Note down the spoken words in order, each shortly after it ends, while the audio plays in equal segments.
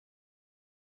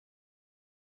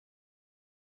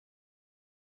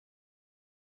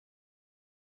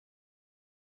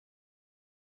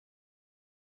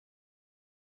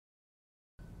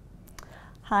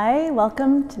Hi,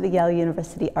 welcome to the Yale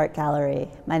University Art Gallery.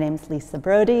 My name is Lisa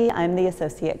Brody. I'm the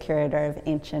Associate Curator of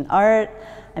Ancient Art.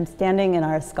 I'm standing in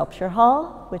our Sculpture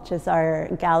Hall, which is our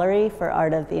gallery for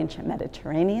art of the ancient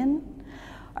Mediterranean.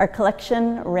 Our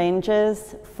collection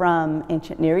ranges from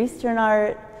ancient Near Eastern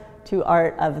art to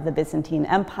art of the Byzantine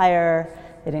Empire.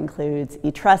 It includes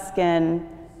Etruscan,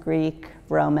 Greek,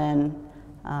 Roman.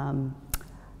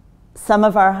 Some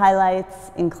of our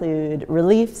highlights include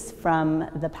reliefs from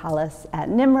the palace at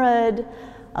Nimrud,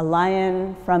 a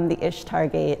lion from the Ishtar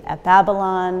Gate at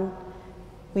Babylon.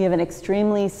 We have an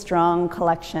extremely strong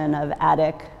collection of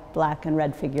Attic black and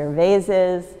red figure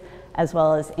vases, as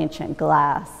well as ancient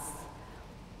glass.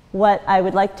 What I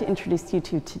would like to introduce you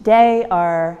to today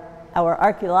are our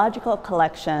archaeological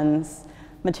collections,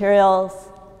 materials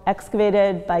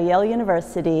excavated by Yale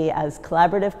University as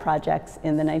collaborative projects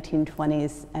in the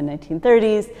 1920s and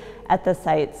 1930s at the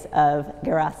sites of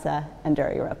Gerasa and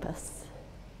Dura-Europos.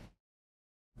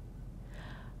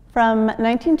 From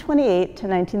 1928 to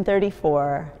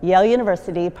 1934, Yale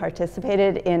University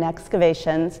participated in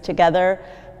excavations together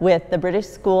with the British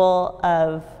School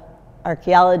of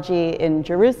Archaeology in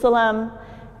Jerusalem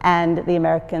and the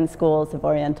American Schools of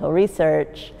Oriental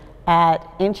Research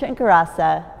at ancient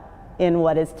Gerasa in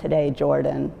what is today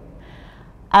Jordan.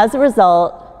 As a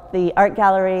result, the art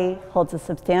gallery holds a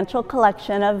substantial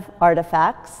collection of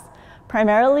artifacts,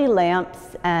 primarily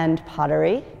lamps and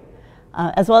pottery,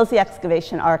 as well as the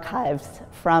excavation archives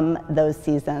from those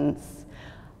seasons.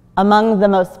 Among the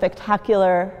most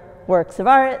spectacular works of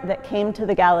art that came to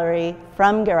the gallery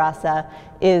from Gerasa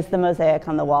is the mosaic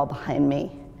on the wall behind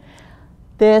me.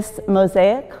 This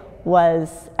mosaic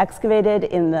was excavated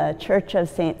in the Church of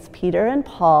Saints Peter and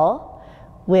Paul,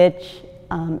 which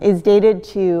is dated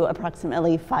to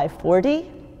approximately 540.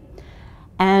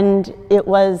 And it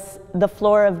was the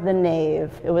floor of the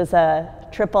nave. It was a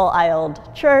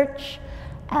triple-aisled church,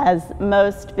 as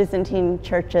most Byzantine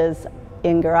churches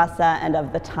in Gerasa and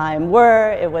of the time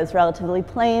were. It was relatively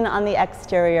plain on the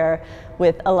exterior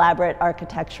with elaborate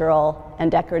architectural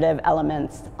and decorative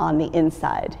elements on the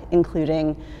inside,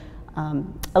 including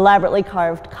elaborately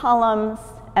carved columns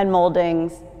and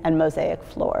moldings and mosaic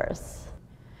floors.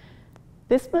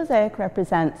 This mosaic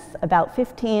represents about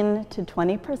 15 to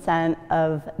 20%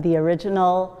 of the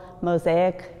original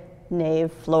mosaic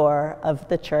nave floor of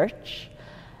the church.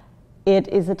 It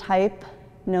is a type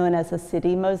known as a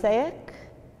city mosaic,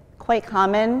 quite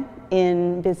common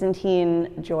in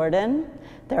Byzantine Jordan.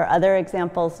 There are other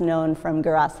examples known from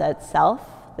Gerasa itself.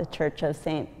 The Church of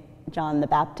St. John the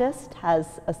Baptist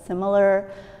has a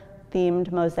similar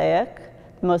themed mosaic.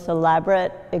 The most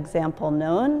elaborate example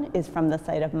known is from the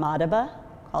site of Madaba,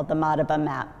 called the Madaba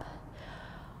map.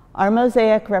 Our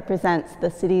mosaic represents the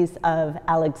cities of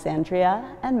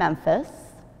Alexandria and Memphis.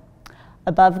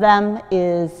 Above them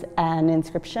is an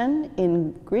inscription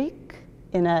in Greek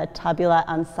in a tabula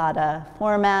ansata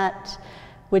format,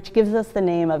 which gives us the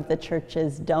name of the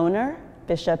church's donor,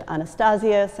 Bishop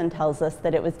Anastasius, and tells us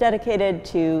that it was dedicated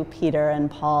to Peter and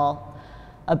Paul.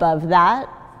 Above that,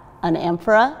 an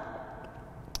amphora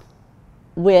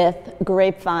with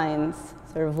grapevines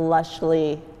sort of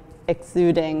lushly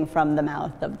exuding from the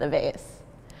mouth of the vase.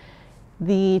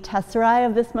 The tesserae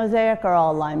of this mosaic are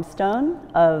all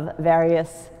limestone of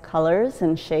various colors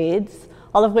and shades,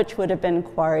 all of which would have been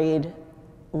quarried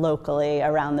locally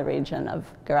around the region of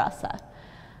Gerasa.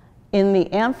 In the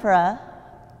amphora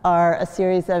are a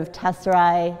series of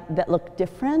tesserae that look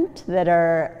different, that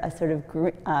are a sort of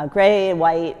gray,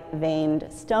 white, veined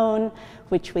stone,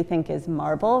 which we think is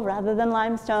marble rather than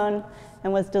limestone,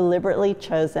 and was deliberately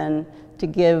chosen to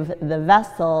give the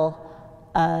vessel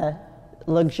a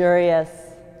luxurious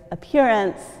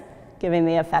appearance, giving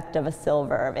the effect of a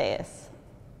silver vase.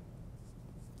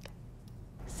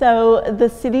 So the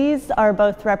cities are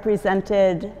both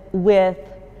represented with,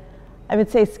 I would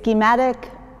say, schematic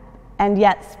and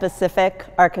yet specific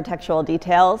architectural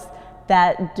details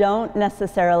that don't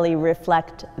necessarily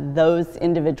reflect those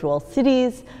individual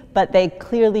cities, but they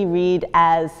clearly read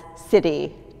as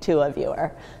city to a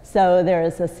viewer. So there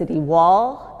is a city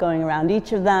wall going around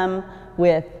each of them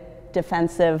with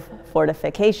defensive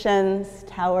fortifications,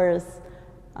 towers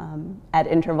at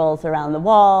intervals around the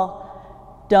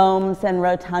wall, domes and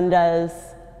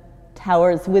rotundas,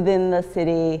 towers within the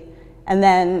city, and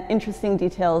then interesting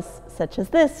details such as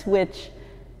this, which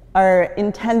are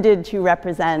intended to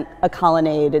represent a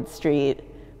colonnaded street,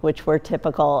 which were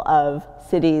typical of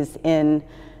cities in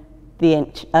the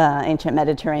ancient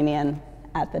Mediterranean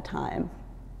at the time.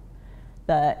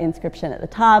 The inscription at the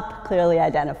top clearly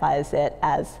identifies it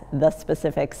as the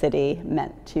specific city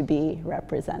meant to be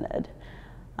represented.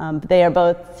 They are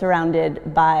both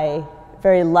surrounded by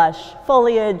very lush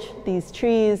foliage, these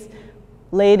trees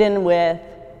laden with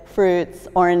fruits,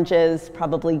 oranges,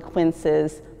 probably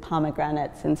quinces,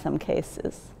 pomegranates in some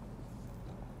cases.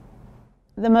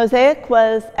 The mosaic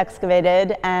was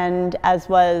excavated and, as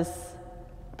was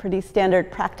pretty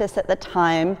standard practice at the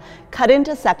time, cut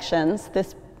into sections.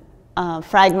 This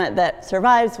fragment that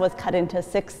survives was cut into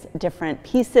 6 different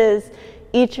pieces,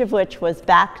 each of which was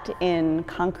backed in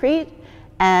concrete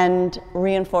and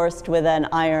reinforced with an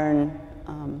iron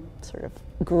sort of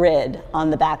grid on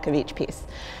the back of each piece.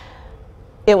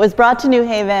 It was brought to New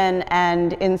Haven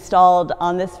and installed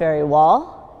on this very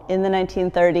wall in the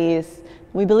 1930s.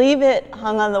 We believe it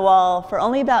hung on the wall for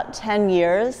only about 10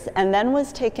 years and then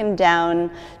was taken down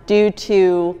due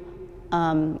to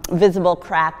visible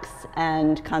cracks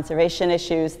and conservation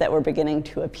issues that were beginning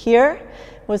to appear.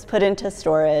 It was put into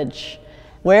storage,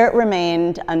 where it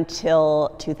remained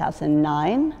until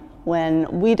 2009, when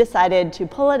we decided to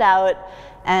pull it out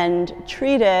and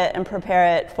treat it and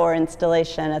prepare it for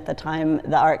installation. At the time,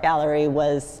 the art gallery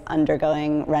was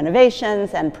undergoing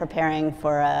renovations and preparing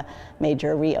for a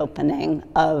major reopening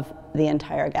of the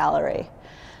entire gallery.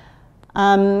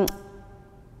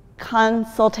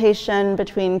 Consultation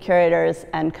between curators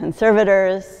and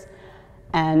conservators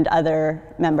and other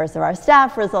members of our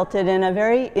staff resulted in a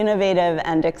very innovative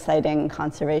and exciting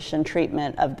conservation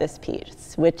treatment of this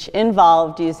piece, which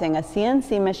involved using a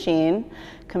CNC machine,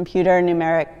 computer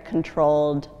numeric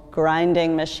controlled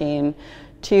grinding machine,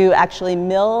 to actually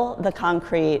mill the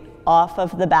concrete off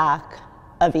of the back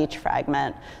of each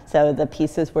fragment. So the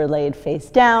pieces were laid face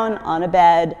down on a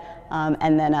bed,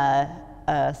 and then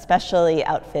a specially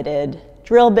outfitted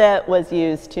drill bit was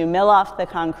used to mill off the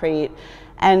concrete.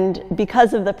 And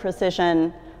because of the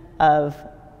precision of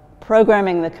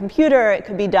programming the computer, it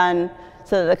could be done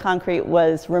so that the concrete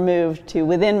was removed to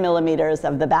within millimeters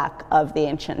of the back of the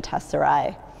ancient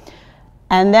tesserae.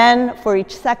 And then for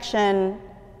each section,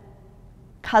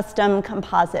 custom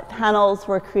composite panels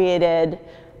were created,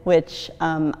 which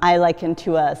I liken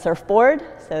to a surfboard.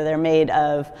 So they're made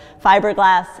of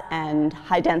fiberglass and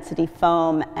high-density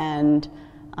foam and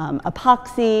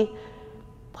epoxy,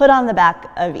 put on the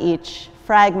back of each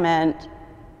fragment,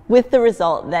 with the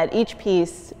result that each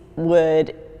piece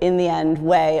would, in the end,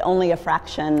 weigh only a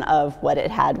fraction of what it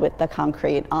had with the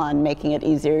concrete on, making it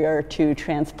easier to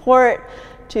transport,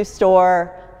 to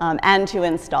store, and to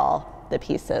install the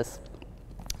pieces.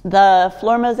 The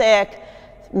floor mosaic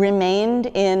remained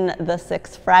in the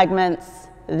 6 fragments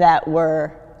that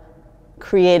were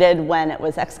created when it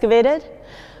was excavated.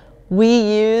 We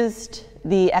used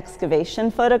the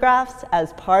excavation photographs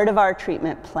as part of our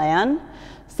treatment plan.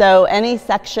 So any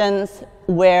sections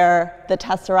where the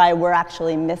tesserae were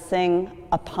actually missing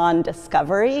upon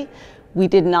discovery, we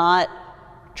did not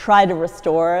try to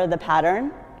restore the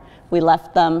pattern. We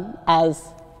left them as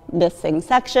missing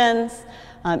sections,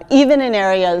 even in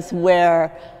areas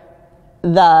where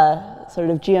the sort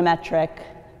of geometric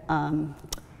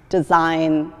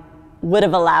design would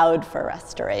have allowed for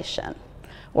restoration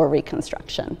or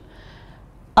reconstruction.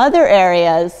 Other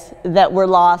areas that were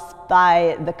lost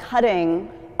by the cutting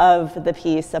of the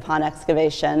piece upon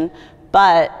excavation,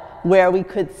 but where we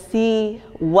could see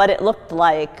what it looked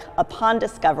like upon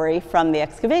discovery from the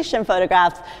excavation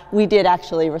photographs, we did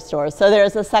actually restore. So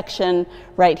there's a section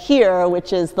right here,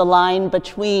 which is the line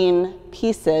between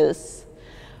pieces,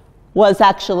 was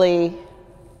actually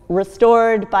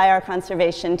restored by our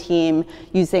conservation team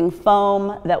using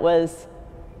foam that was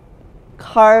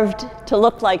carved to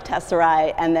look like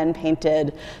tesserae and then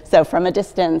painted. So from a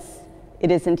distance,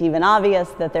 it isn't even obvious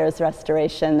that there's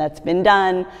restoration that's been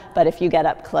done, but if you get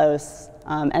up close,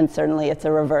 and certainly it's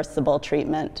a reversible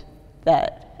treatment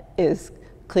that is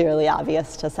clearly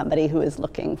obvious to somebody who is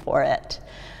looking for it.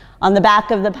 On the back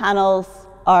of the panels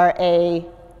are a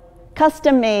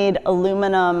custom-made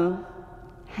aluminum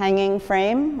hanging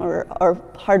frame or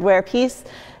hardware piece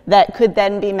that could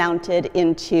then be mounted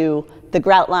into the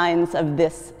grout lines of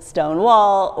this stone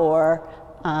wall or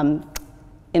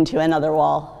into another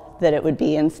wall that it would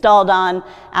be installed on.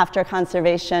 After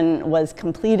conservation was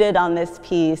completed on this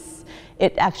piece,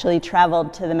 it actually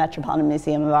traveled to the Metropolitan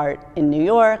Museum of Art in New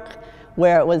York,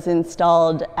 where it was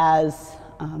installed as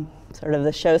sort of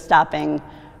the show-stopping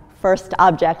first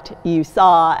object you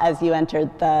saw as you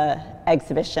entered the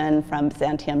exhibition from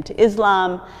Byzantium to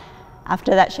Islam.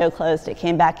 After that show closed, it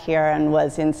came back here and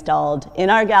was installed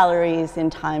in our galleries in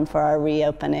time for our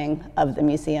reopening of the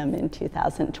museum in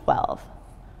 2012.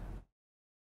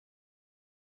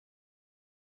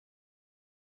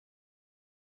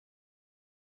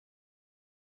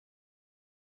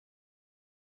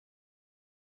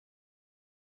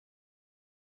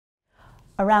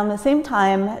 Around the same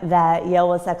time that Yale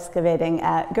was excavating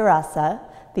at Gerasa,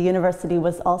 the university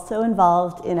was also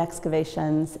involved in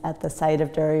excavations at the site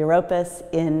of Dura-Europos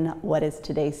in what is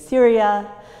today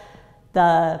Syria.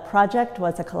 The project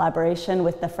was a collaboration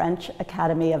with the French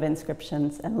Academy of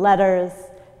Inscriptions and Letters.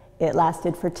 It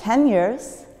lasted for 10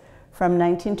 years, from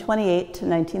 1928 to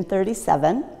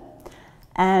 1937.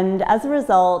 And as a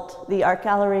result, the art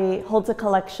gallery holds a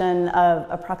collection of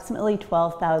approximately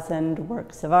 12,000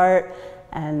 works of art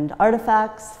and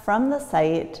artifacts from the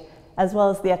site, as well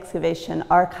as the excavation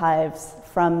archives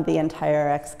from the entire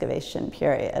excavation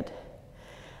period.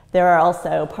 There are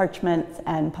also parchments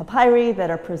and papyri that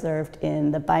are preserved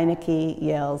in the Beinecke,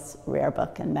 Yale's rare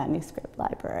book and manuscript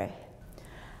library.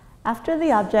 After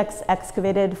the objects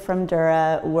excavated from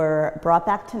Dura were brought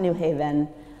back to New Haven,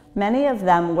 many of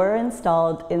them were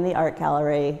installed in the art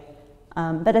gallery,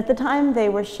 but at the time they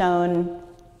were shown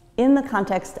in the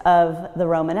context of the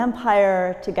Roman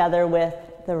Empire, together with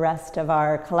the rest of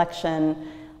our collection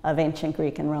of ancient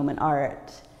Greek and Roman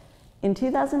art. In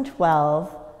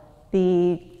 2012,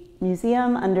 the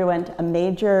museum underwent a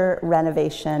major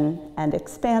renovation and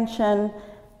expansion,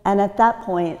 and at that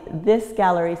point, this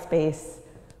gallery space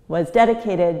was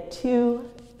dedicated to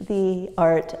the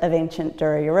art of ancient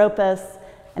Dura-Europos,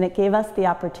 and it gave us the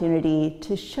opportunity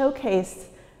to showcase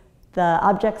the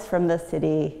objects from the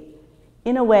city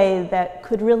in a way that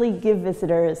could really give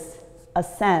visitors a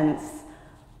sense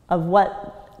of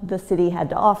what the city had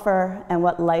to offer and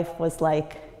what life was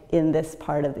like in this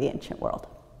part of the ancient world.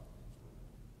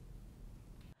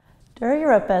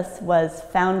 Dura-Europos was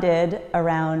founded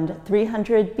around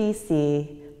 300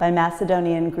 BC by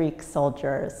Macedonian Greek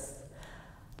soldiers.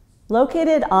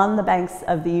 Located on the banks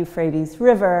of the Euphrates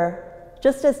River,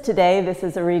 just as today this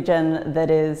is a region that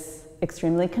is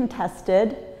extremely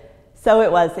contested, so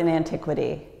it was in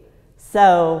antiquity.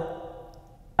 So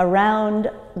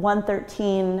around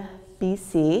 113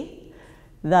 BC,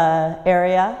 the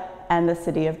area and the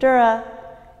city of Dura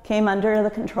came under the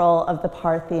control of the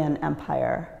Parthian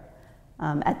Empire.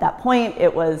 At that point,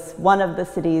 it was one of the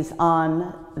cities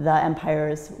on the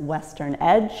empire's western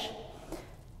edge,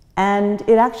 and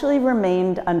it actually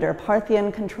remained under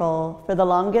Parthian control for the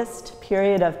longest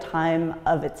period of time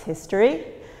of its history,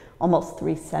 almost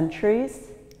 3 centuries.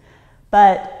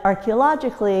 But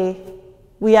archaeologically,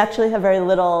 we actually have very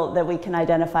little that we can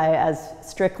identify as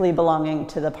strictly belonging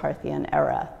to the Parthian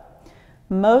era.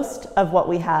 Most of what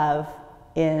we have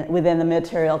within the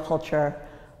material culture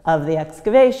of the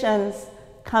excavations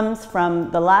comes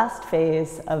from the last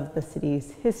phase of the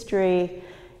city's history.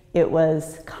 It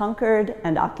was conquered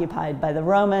and occupied by the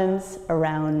Romans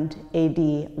around AD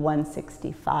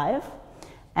 165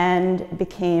 and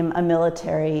became a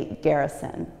military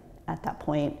garrison at that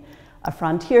point, a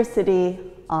frontier city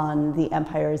on the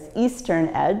empire's eastern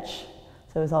edge.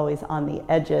 So it was always on the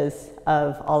edges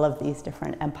of all of these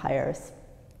different empires.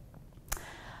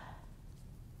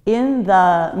 In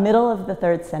the middle of the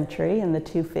 3rd century, in the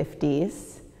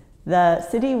 250s, the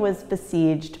city was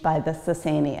besieged by the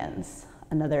Sasanians,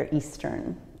 another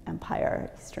Eastern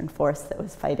empire, Eastern force that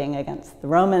was fighting against the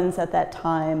Romans at that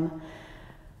time.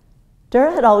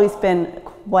 Dura had always been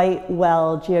quite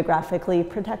well geographically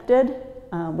protected,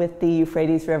 with the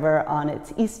Euphrates River on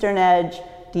its eastern edge,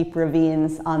 deep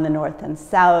ravines on the north and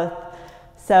south.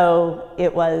 So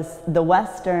it was the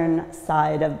western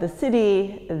side of the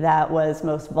city that was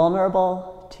most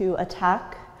vulnerable to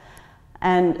attack.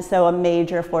 And so a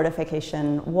major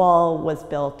fortification wall was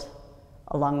built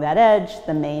along that edge.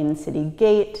 The main city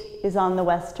gate is on the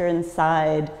western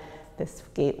side. This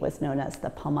gate was known as the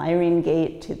Palmyrene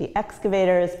Gate to the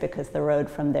excavators because the road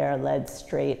from there led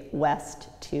straight west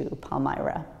to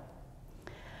Palmyra.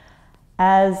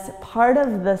 As part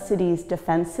of the city's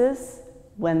defenses,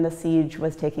 when the siege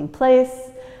was taking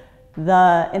place,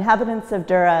 the inhabitants of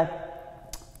Dura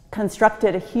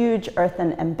constructed a huge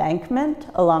earthen embankment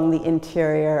along the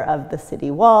interior of the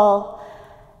city wall.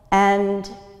 And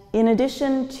in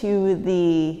addition to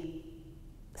the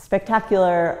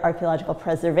spectacular archaeological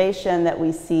preservation that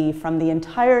we see from the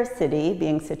entire city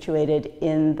being situated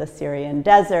in the Syrian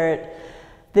desert,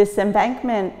 this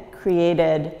embankment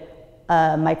created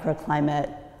a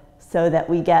microclimate so that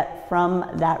we get from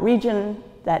that region,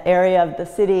 that area of the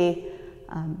city,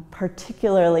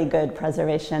 particularly good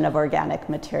preservation of organic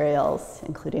materials,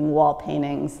 including wall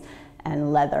paintings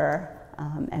and leather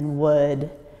and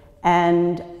wood.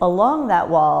 And along that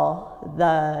wall,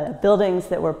 the buildings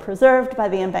that were preserved by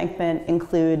the embankment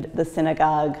include the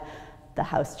synagogue, the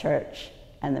house church,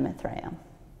 and the Mithraeum.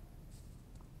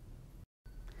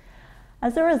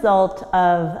 As a result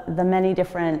of the many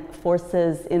different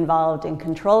forces involved in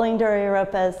controlling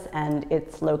Dura-Europos and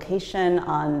its location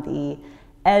on the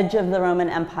edge of the Roman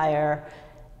Empire,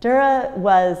 Dura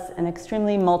was an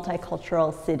extremely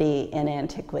multicultural city in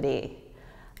antiquity.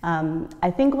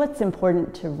 I think what's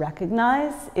important to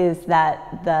recognize is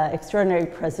that the extraordinary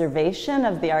preservation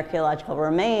of the archaeological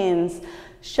remains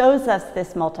shows us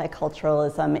this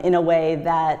multiculturalism in a way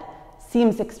that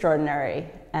seems extraordinary,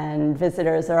 and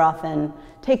visitors are often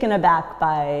taken aback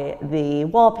by the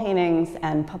wall paintings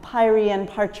and papyri and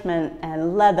parchment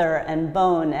and leather and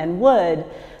bone and wood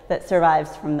that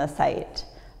survives from the site.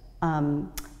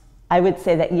 I would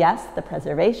say that yes, the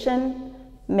preservation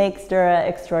makes Dura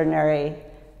extraordinary,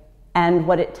 and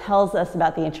what it tells us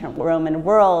about the ancient Roman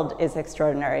world is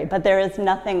extraordinary, but there is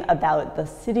nothing about the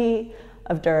city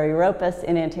of Dura-Europos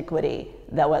in antiquity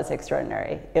that was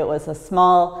extraordinary. It was a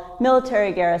small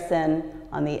military garrison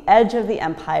on the edge of the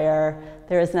empire.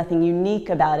 There is nothing unique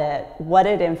about it. What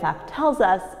it in fact tells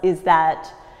us is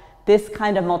that this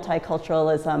kind of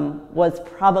multiculturalism was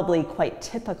probably quite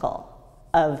typical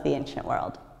of the ancient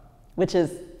world, which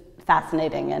is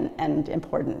fascinating and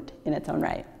important in its own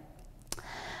right.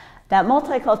 That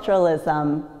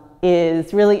multiculturalism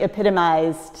is really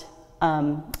epitomized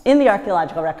in the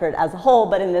archaeological record as a whole,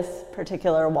 but in this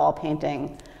particular wall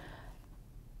painting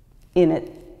in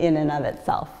and of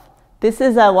itself. This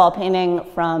is a wall painting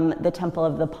from the Temple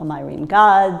of the Palmyrene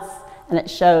Gods, and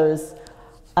it shows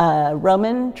a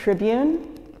Roman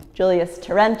tribune, Julius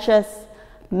Terentius,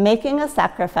 making a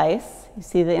sacrifice. You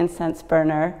see the incense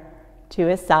burner to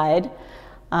his side.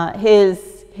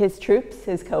 His troops,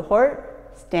 his cohort,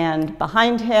 stand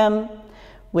behind him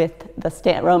with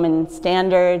the Roman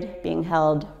standard being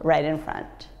held right in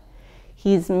front.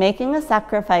 He's making a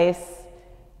sacrifice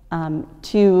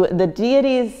to the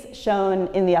deities shown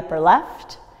in the upper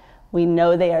left. We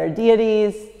know they are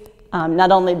deities, not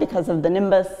only because of the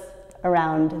nimbus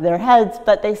around their heads,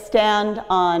 but they stand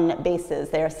on bases.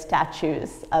 They are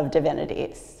statues of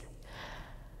divinities.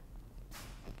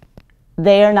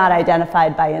 They are not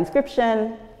identified by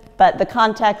inscription, but the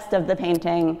context of the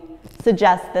painting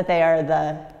suggests that they are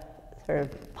the sort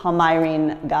of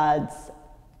Palmyrene gods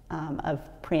of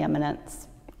preeminence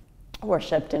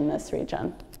worshipped in this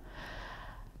region.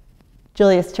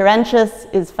 Julius Terentius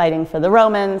is fighting for the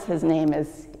Romans. His name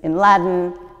is in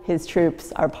Latin. His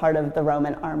troops are part of the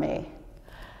Roman army.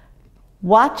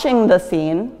 Watching the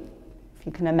scene, if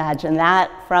you can imagine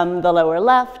that, from the lower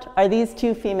left are these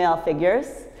two female figures.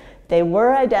 They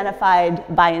were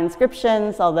identified by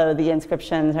inscriptions, although the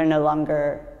inscriptions are no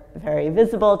longer very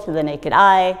visible to the naked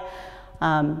eye.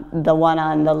 The one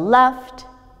on the left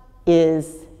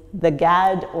is the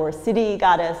Gad or city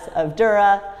goddess of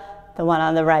Dura. The one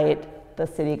on the right, the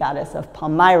city goddess of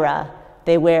Palmyra.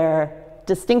 They wear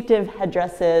distinctive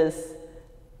headdresses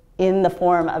in the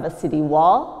form of a city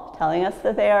wall, telling us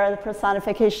that they are the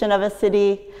personification of a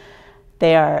city.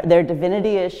 Their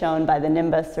divinity is shown by the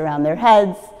nimbus around their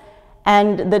heads.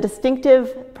 And the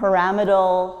distinctive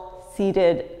pyramidal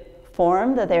seated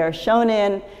form that they are shown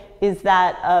in is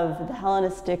that of the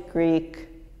Hellenistic Greek,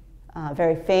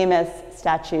 very famous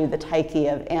statue, the Tyche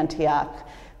of Antioch,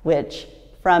 which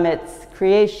from its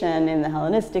creation in the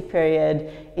Hellenistic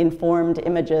period informed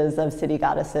images of city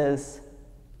goddesses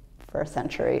for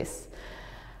centuries.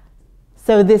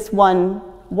 So this one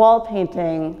wall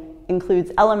painting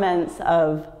includes elements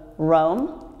of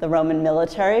Rome, the Roman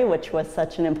military, which was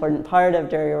such an important part of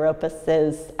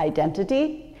Dura-Europos'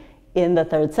 identity in the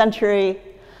 3rd century,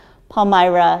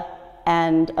 Palmyra,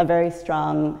 and a very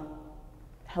strong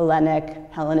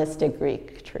Hellenistic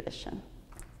Greek tradition.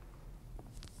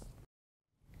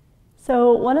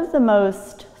 So one of the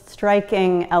most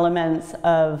striking elements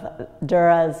of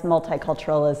Dura's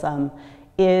multiculturalism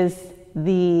is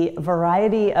the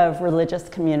variety of religious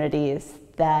communities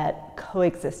that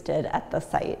coexisted at the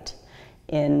site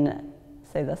in,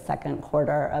 say, the 2nd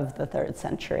quarter of the 3rd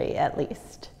century, at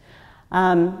least.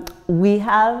 We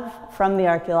have, from the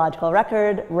archaeological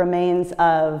record, remains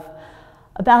of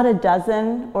about a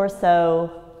dozen or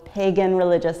so pagan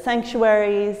religious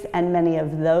sanctuaries, and many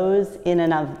of those in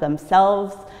and of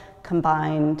themselves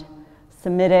combined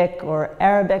Semitic or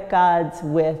Arabic gods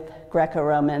with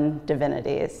Greco-Roman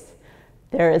divinities.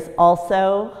 There is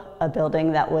also a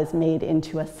building that was made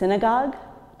into a synagogue,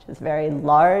 which is a very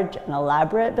large and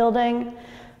elaborate building,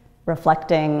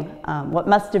 reflecting what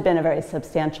must have been a very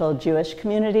substantial Jewish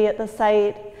community at the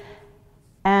site,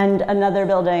 and another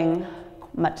building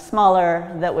much smaller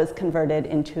that was converted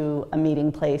into a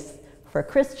meeting place for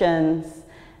Christians.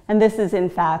 And this is in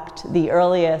fact the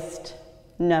earliest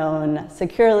known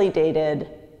securely dated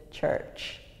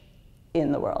church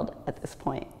in the world at this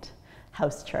point,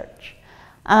 house church.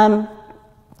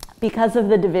 Because of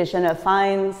the division of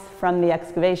finds from the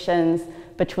excavations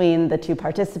between the two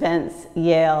participants,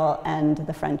 Yale and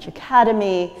the French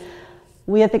Academy,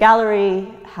 we at the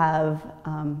gallery have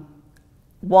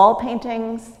wall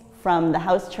paintings from the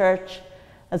house church,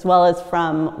 as well as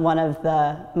from one of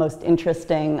the most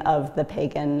interesting of the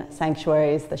pagan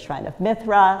sanctuaries, the Shrine of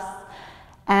Mithras.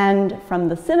 And from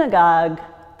the synagogue,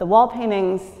 the wall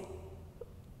paintings,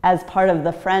 as part of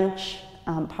the French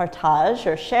partage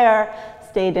or share,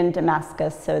 stayed in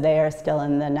Damascus, so they are still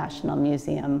in the National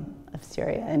Museum of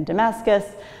Syria in Damascus.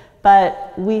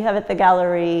 But we have at the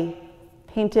gallery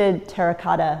painted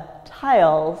terracotta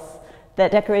tiles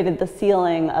that decorated the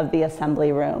ceiling of the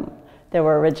assembly room. There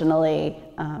were originally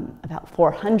about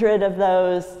 400 of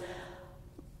those.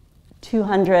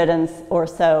 200 or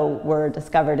so were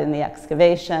discovered in the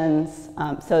excavations.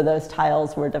 So those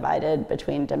tiles were divided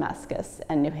between Damascus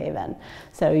and New Haven.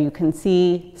 So you can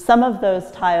see some of those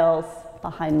tiles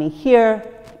behind me here.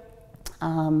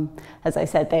 As I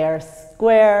said, they are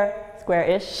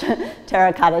square-ish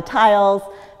terracotta tiles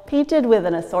painted with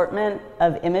an assortment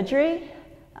of imagery,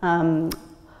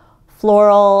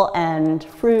 floral and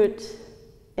fruit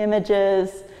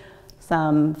images,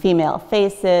 some female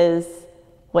faces,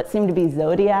 what seem to be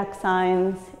zodiac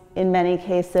signs in many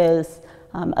cases.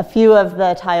 A few of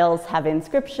the tiles have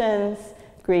inscriptions,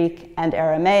 Greek and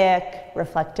Aramaic,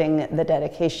 reflecting the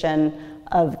dedication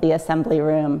of the assembly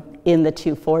room in the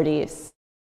 240s.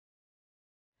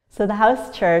 So the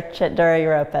house church at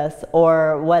Dura-Europos,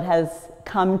 or what has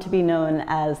come to be known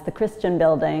as the Christian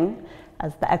building,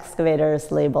 as the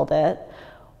excavators labeled it,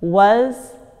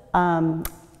 was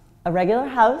a regular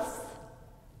house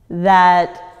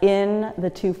that in the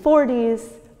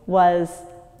 240s was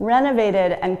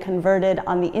renovated and converted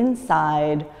on the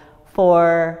inside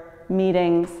for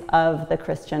meetings of the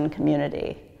Christian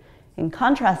community. In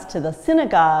contrast to the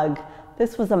synagogue,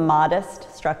 this was a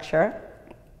modest structure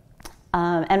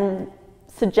and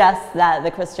suggests that the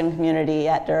Christian community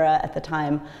at Dura at the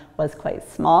time was quite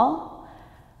small.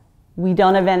 We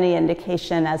don't have any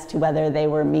indication as to whether they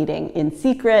were meeting in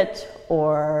secret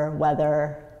or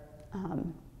whether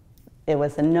it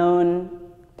was a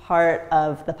known part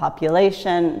of the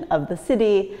population of the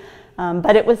city,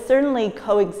 but it was certainly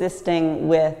coexisting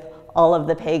with all of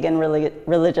the pagan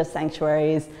religious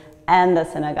sanctuaries and the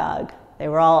synagogue. They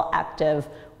were all active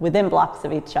within blocks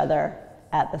of each other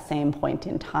at the same point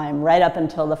in time, right up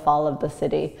until the fall of the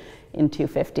city in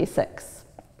 256.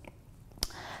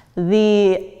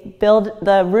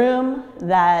 The room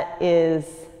that is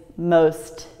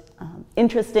most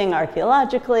interesting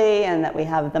archaeologically and that we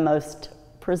have the most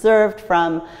preserved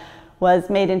from was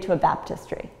made into a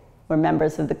baptistry, where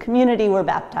members of the community were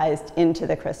baptized into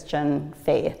the Christian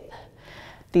faith.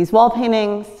 These wall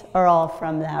paintings are all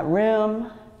from that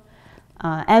room,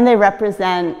 and they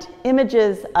represent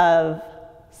images of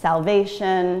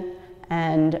salvation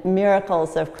and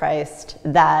miracles of Christ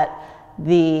that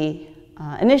the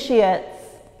initiates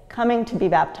coming to be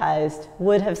baptized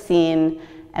would have seen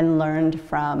and learned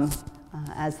from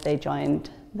as they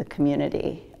joined the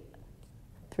community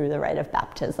through the rite of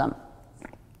baptism.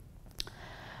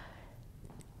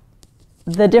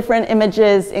 The different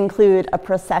images include a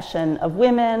procession of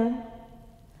women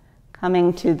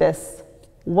coming to this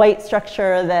white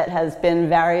structure that has been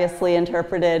variously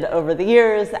interpreted over the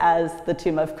years as the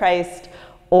tomb of Christ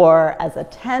or as a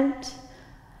tent.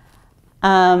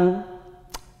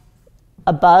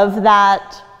 Above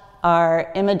that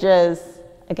are images,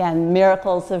 again,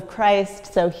 miracles of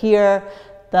Christ. So here,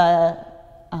 the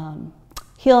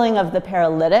healing of the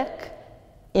paralytic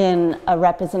in a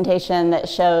representation that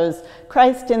shows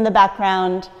Christ in the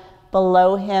background,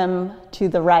 below him to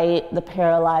the right, the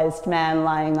paralyzed man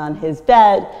lying on his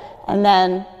bed, and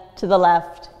then to the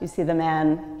left, you see the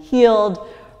man healed,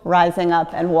 rising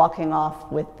up and walking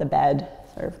off with the bed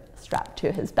sort of strapped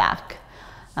to his back.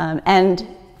 And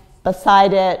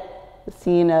beside it, the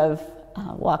scene of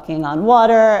walking on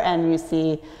water, and you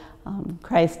see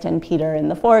Christ and Peter in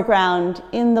the foreground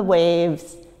in the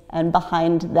waves, and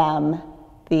behind them,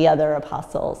 the other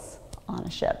apostles on a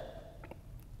ship.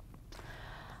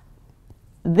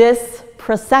 This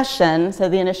procession, so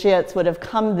the initiates would have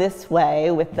come this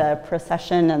way with the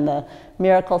procession and the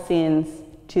miracle scenes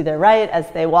to their right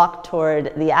as they walked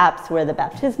toward the apse where the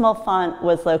baptismal font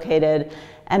was located,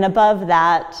 and above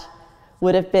that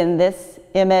would have been this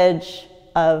image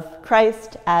of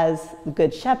Christ as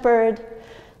Good Shepherd.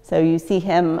 So you see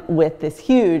him with this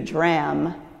huge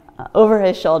ram over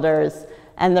his shoulders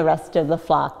and the rest of the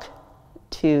flock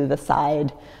to the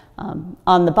side.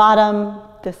 On the bottom,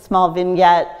 this small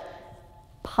vignette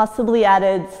possibly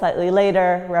added slightly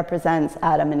later, represents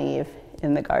Adam and Eve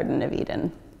in the Garden of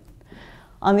Eden.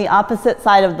 On the opposite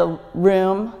side of the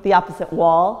room, the opposite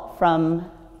wall from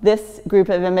this group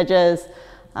of images,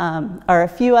 are a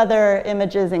few other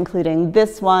images, including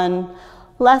this one,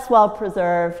 less well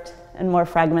preserved and more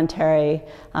fragmentary.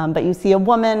 But you see a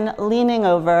woman leaning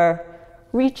over,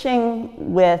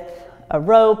 reaching with a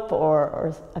rope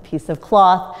or a piece of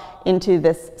cloth into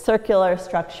this circular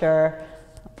structure,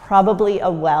 probably a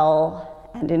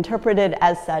well, and interpreted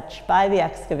as such by the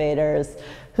excavators,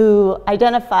 who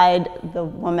identified the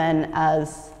woman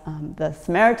as the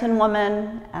Samaritan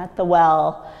woman at the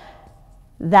well.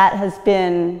 That has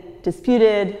been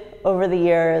disputed over the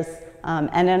years,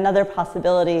 and another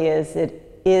possibility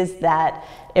is that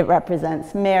it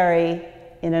represents Mary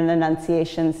in an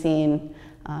Annunciation scene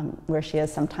where she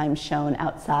is sometimes shown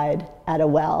outside at a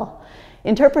well.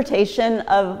 Interpretation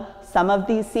of some of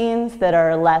these scenes that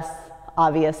are less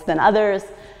obvious than others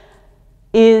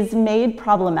is made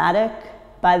problematic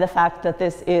by the fact that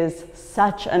this is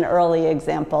such an early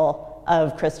example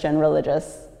of Christian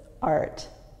religious art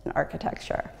and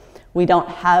architecture. We don't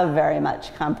have very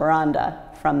much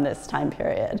comparanda from this time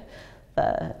period,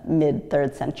 the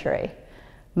mid-3rd century.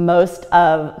 Most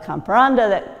of comparanda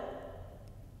that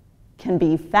can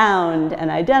be found and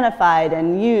identified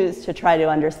and used to try to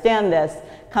understand this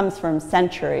comes from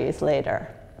centuries later.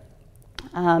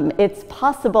 It's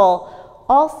possible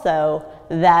also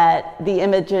that the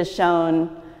images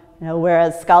shown,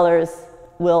 whereas scholars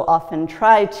will often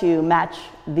try to match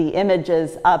the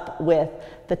images up with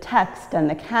the text and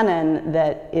the canon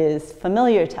that is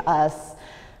familiar to us,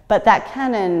 but that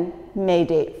canon may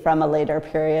date from a later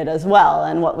period as well.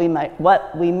 And what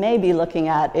we may be looking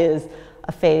at is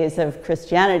a phase of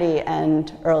Christianity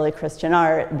and early Christian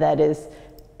art that is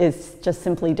just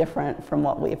simply different from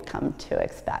what we've come to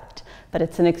expect. But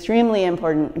it's an extremely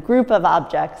important group of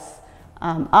objects,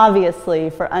 obviously,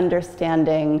 for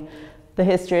understanding the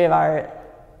history of art,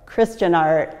 Christian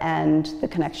art, and the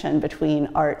connection between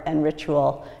art and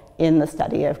ritual in the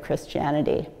study of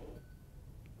Christianity.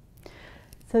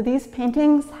 So these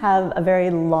paintings have a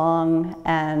very long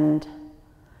and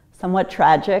somewhat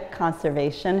tragic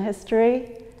conservation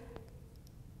history.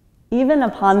 Even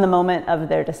upon the moment of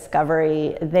their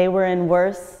discovery, they were in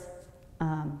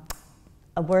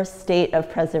a worse state of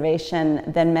preservation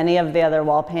than many of the other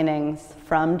wall paintings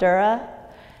from Dura.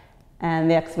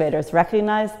 And the excavators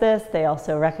recognized this. They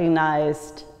also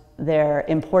recognized their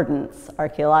importance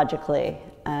archaeologically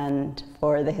and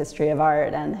for the history of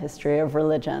art and the history of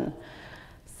religion.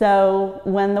 So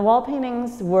when the wall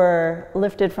paintings were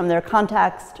lifted from their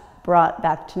context, brought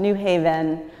back to New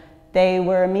Haven, they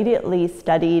were immediately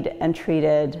studied and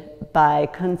treated by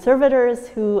conservators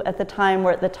who at the time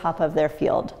were at the top of their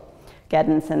field.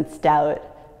 Giddens and Stout,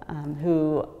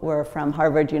 who were from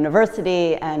Harvard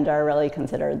University and are really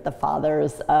considered the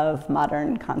fathers of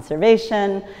modern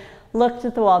conservation, looked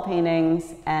at the wall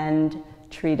paintings and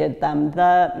treated them.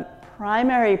 The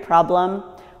primary problem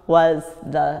was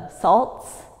the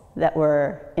salts that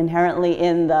were inherently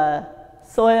in the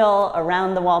soil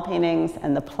around the wall paintings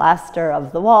and the plaster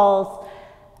of the walls.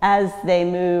 As they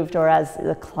moved, or as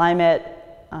the climate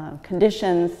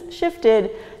conditions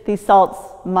shifted, these salts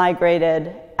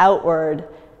migrated outward,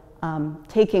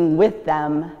 taking with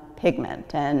them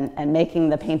pigment and making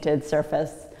the painted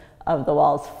surface of the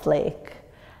walls flake.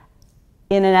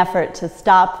 In an effort to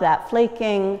stop that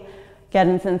flaking,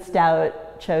 Giddens and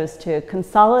Stout chose to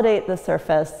consolidate the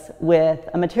surface with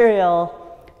a material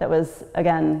that was,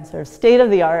 again, sort of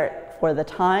state-of-the-art for the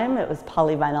time. It was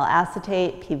polyvinyl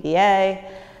acetate, PVA,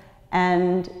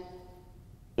 and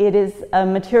it is a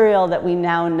material that we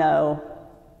now know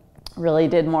really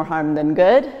did more harm than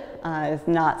good. It's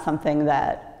not something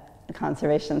that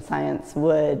conservation science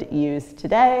would use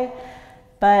today,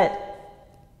 but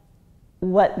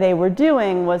what they were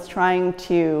doing was trying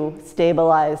to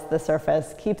stabilize the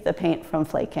surface, keep the paint from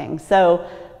flaking. So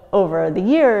over the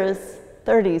years,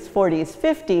 30s, 40s,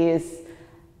 50s,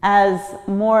 as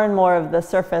more and more of the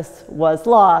surface was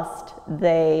lost,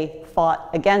 they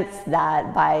fought against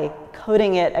that by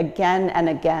coating it again and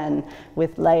again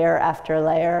with layer after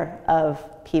layer of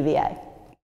PVA.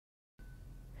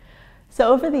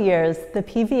 So over the years, the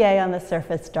PVA on the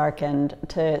surface darkened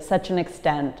to such an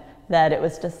extent that it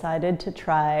was decided to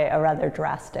try a rather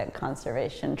drastic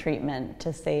conservation treatment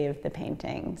to save the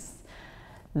paintings.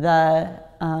 The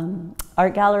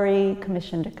art gallery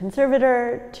commissioned a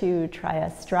conservator to try a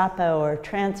strapo or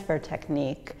transfer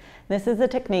technique. This is a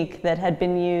technique that had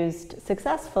been used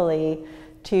successfully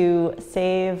to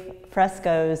save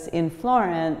frescoes in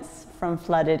Florence from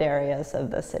flooded areas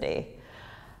of the city.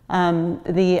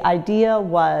 The idea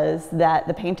was that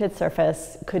the painted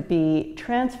surface could be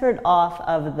transferred off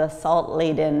of the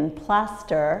salt-laden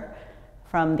plaster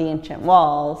from the ancient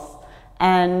walls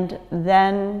and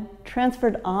then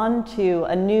transferred onto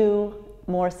a new,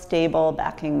 more stable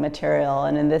backing material.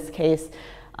 And in this case,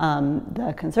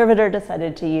 the conservator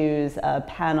decided to use a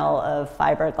panel of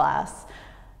fiberglass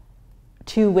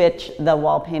to which the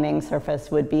wall painting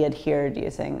surface would be adhered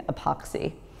using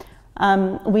epoxy.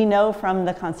 We know from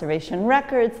the conservation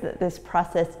records that this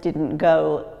process didn't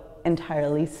go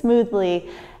entirely smoothly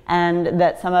and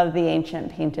that some of the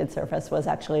ancient painted surface was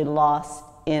actually lost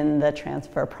in the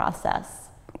transfer process.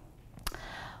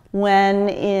 When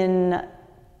in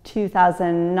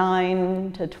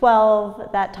 2009 to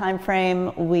 12, that time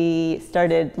frame, we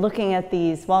started looking at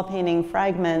these wall painting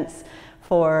fragments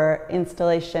for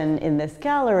installation in this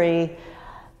gallery,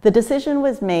 the decision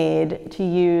was made to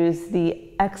use the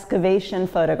excavation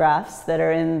photographs that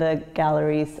are in the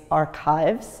gallery's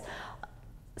archives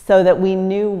so that we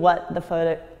knew what the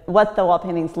wall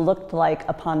paintings looked like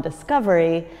upon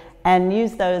discovery, and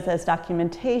use those as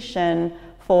documentation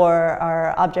for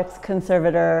our objects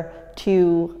conservator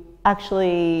to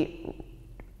actually,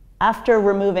 after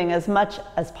removing as much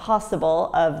as possible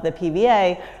of the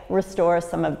PVA, restore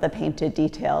some of the painted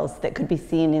details that could be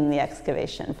seen in the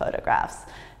excavation photographs,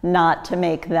 not to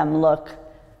make them look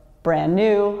brand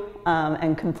new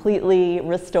and completely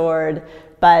restored,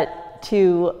 but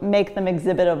to make them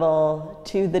exhibitable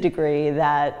to the degree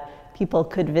that people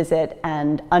could visit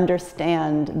and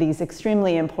understand these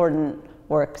extremely important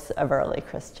works of early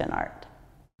Christian art.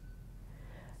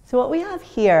 So what we have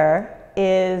here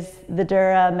is the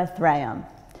Dura-Europos.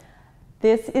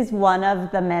 This is one of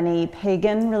the many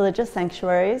pagan religious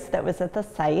sanctuaries that was at the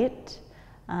site.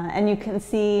 And you can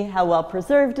see how well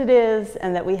preserved it is,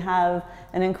 and that we have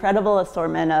an incredible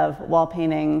assortment of wall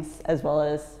paintings as well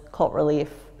as cult relief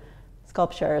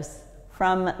sculptures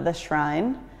from the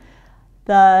shrine.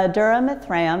 The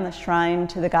Dura-Europos, the shrine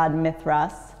to the god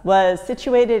Mithras, was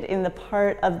situated in the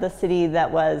part of the city that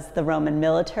was the Roman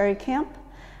military camp.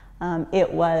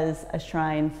 It was a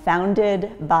shrine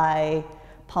founded by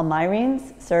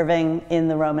Palmyrines serving in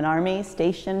the Roman army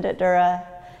stationed at Dura,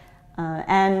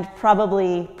 and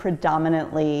probably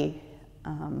predominantly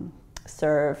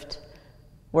served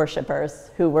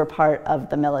worshippers who were part of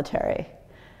the military.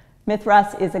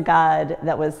 Mithras is a god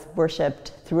that was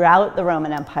worshipped throughout the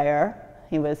Roman Empire.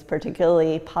 He was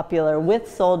particularly popular with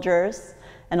soldiers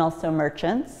and also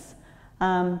merchants.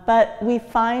 But we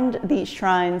find these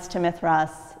shrines to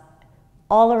Mithras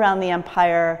all around the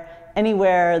empire.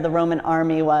 Anywhere the Roman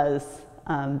army was,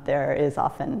 there is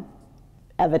often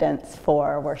evidence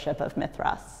for worship of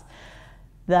Mithras.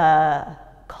 The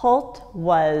cult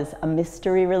was a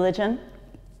mystery religion,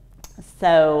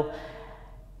 so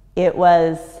it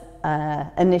was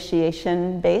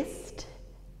initiation-based,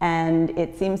 and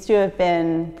it seems to have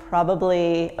been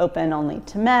probably open only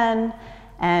to men,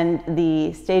 and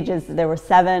the stages, there were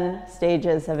 7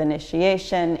 stages of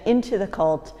initiation into the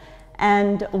cult,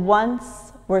 and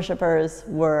once worshippers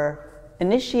were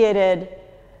initiated,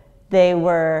 they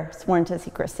were sworn to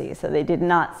secrecy, so they did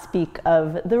not speak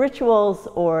of the rituals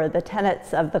or the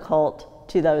tenets of the cult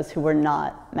to those who were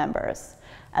not members.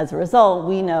 As a result,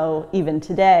 we know even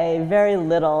today very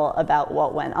little about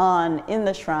what went on in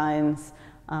the shrines,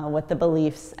 what the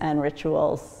beliefs and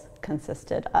rituals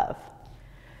consisted of.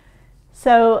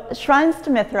 So shrines to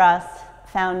Mithras,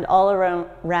 found all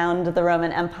around the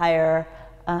Roman Empire,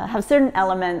 have certain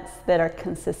elements that are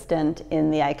consistent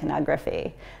in the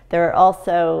iconography. There are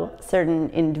also certain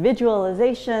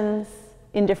individualizations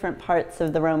in different parts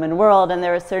of the Roman world, and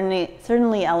there are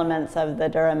certainly elements of the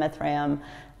Dura-Europos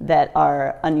that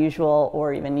are unusual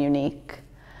or even unique.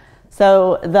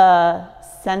 So the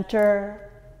center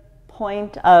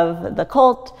point of the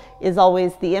cult is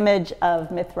always the image of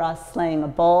Mithras slaying a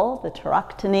bull, the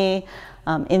Tauroctony.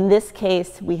 In this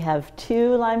case, we have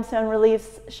 2 limestone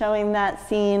reliefs showing that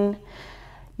scene.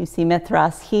 You see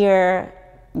Mithras here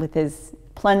with his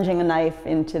plunging a knife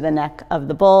into the neck of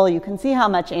the bull. You can see how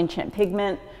much ancient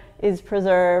pigment is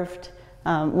preserved.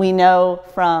 We know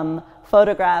from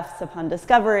photographs upon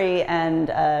discovery and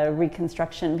a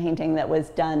reconstruction painting that was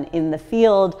done in the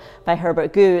field by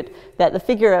Herbert Gut that the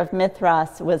figure of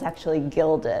Mithras was actually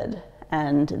gilded,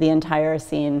 and the entire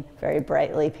scene very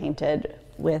brightly painted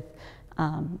with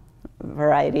a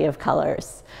variety of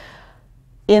colors.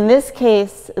 In this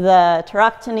case, the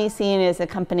Tauroctony scene is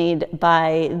accompanied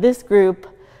by this group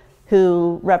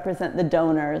who represent the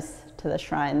donors to the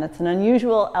shrine. That's an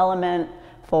unusual element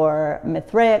for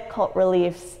Mithraic cult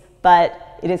reliefs,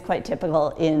 but it is quite typical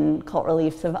in cult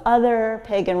reliefs of other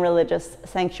pagan religious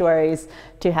sanctuaries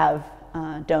to have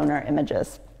donor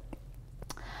images.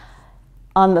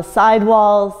 On the side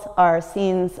walls are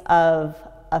scenes of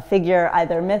a figure,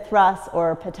 either Mithras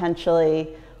or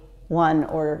potentially one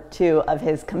or two of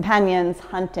his companions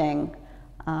hunting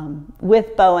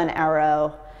with bow and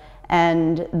arrow.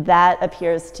 And that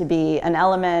appears to be an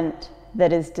element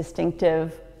that is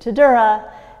distinctive to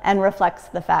Dura and reflects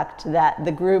the fact that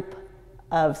the group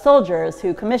of soldiers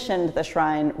who commissioned the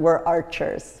shrine were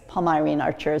archers, Palmyrene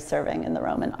archers serving in the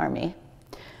Roman army.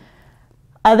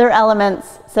 Other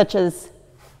elements, such as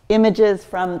images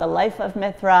from the life of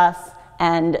Mithras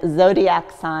and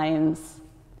zodiac signs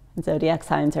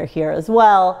are here as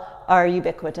well, are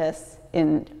ubiquitous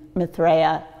in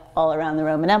Mithraea all around the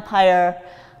Roman Empire.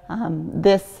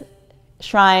 This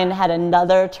shrine had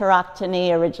another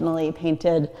Tauroctony originally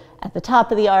painted at the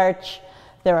top of the arch.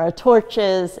 There are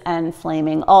torches and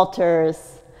flaming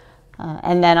altars.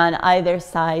 And then on either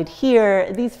side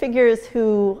here, these figures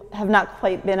who have not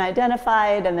quite been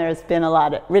identified, and there's been a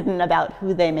lot written about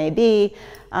who they may be,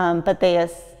 but they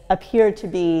appear to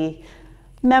be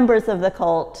members of the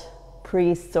cult,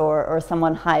 priests, or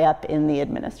someone high up in the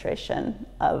administration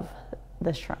of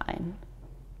the shrine.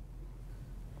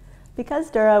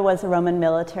 Because Dura was a Roman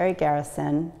military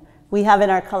garrison, we have in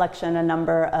our collection a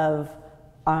number of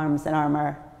arms and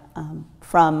armor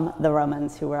from the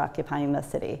Romans who were occupying the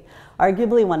city.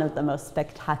 Arguably one of the most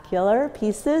spectacular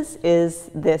pieces is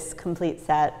this complete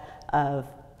set of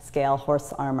scale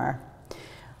horse armor.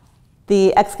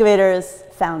 The excavators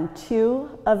found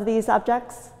two of these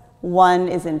objects. One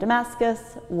is in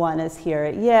Damascus, one is here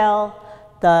at Yale.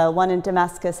 The one in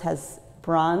Damascus has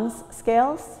bronze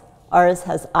scales. Ours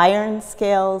has iron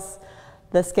scales.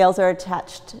 The scales are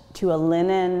attached to a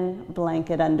linen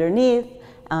blanket underneath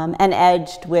and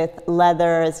edged with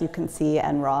leather, as you can see,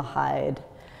 and rawhide.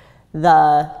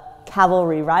 The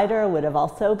cavalry rider would have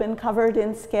also been covered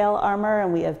in scale armor,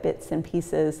 and we have bits and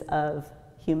pieces of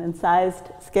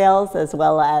human-sized scales, as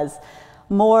well as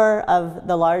more of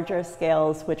the larger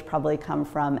scales, which probably come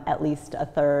from at least a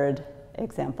third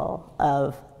example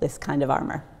of this kind of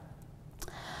armor.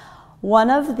 One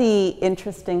of the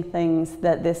interesting things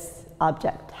that this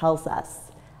object tells us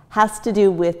has to do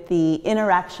with the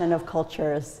interaction of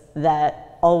cultures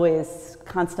that always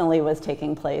constantly was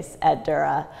taking place at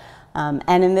Dura,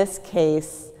 and in this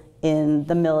case, in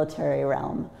the military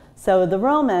realm. So the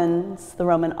Romans, the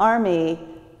Roman army,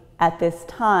 at this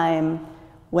time,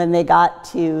 when they got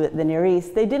to the Near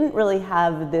East, they didn't really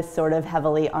have this sort of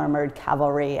heavily armored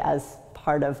cavalry as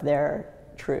part of their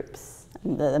troops,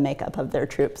 the makeup of their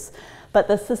troops. But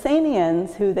the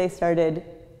Sasanians, who they started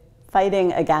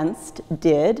fighting against,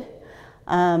 did,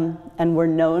 and were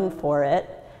known for it.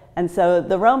 And so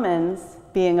the Romans,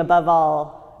 being above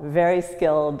all very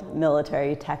skilled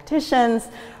military tacticians,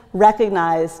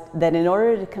 recognized that in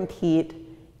order to compete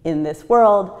in this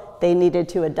world, they needed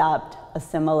to adopt a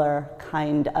similar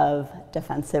kind of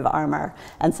defensive armor.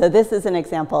 And so this is an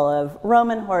example of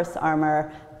Roman horse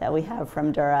armor that we have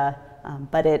from Dura,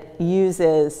 but it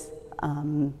uses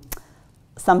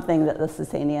something that the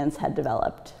Sasanians had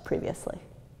developed previously.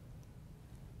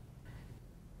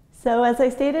 So as I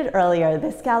stated earlier,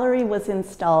 this gallery was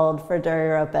installed for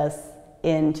Dura-Europos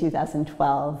in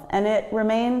 2012, and it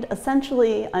remained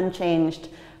essentially unchanged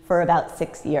for about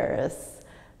 6 years.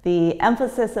 The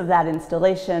emphasis of that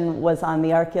installation was on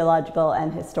the archaeological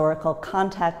and historical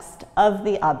context of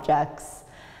the objects.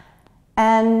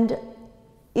 And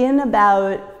in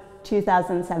about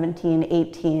 2017,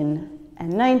 18,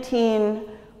 and 19,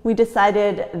 we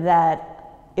decided that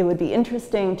it would be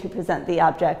interesting to present the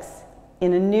objects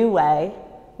in a new way,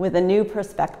 with a new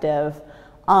perspective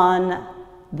on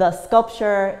the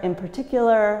sculpture in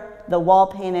particular, the wall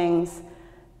paintings,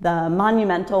 the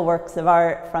monumental works of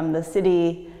art from the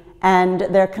city, and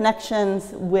their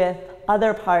connections with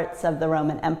other parts of the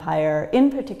Roman Empire, in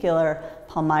particular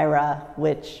Palmyra,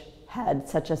 which had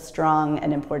such a strong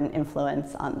and important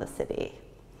influence on the city.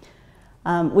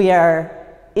 We are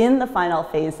in the final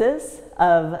phases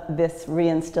of this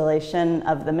reinstallation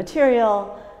of the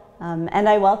material, and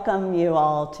I welcome you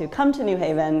all to come to New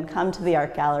Haven, come to the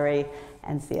art gallery,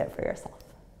 and see it for yourself.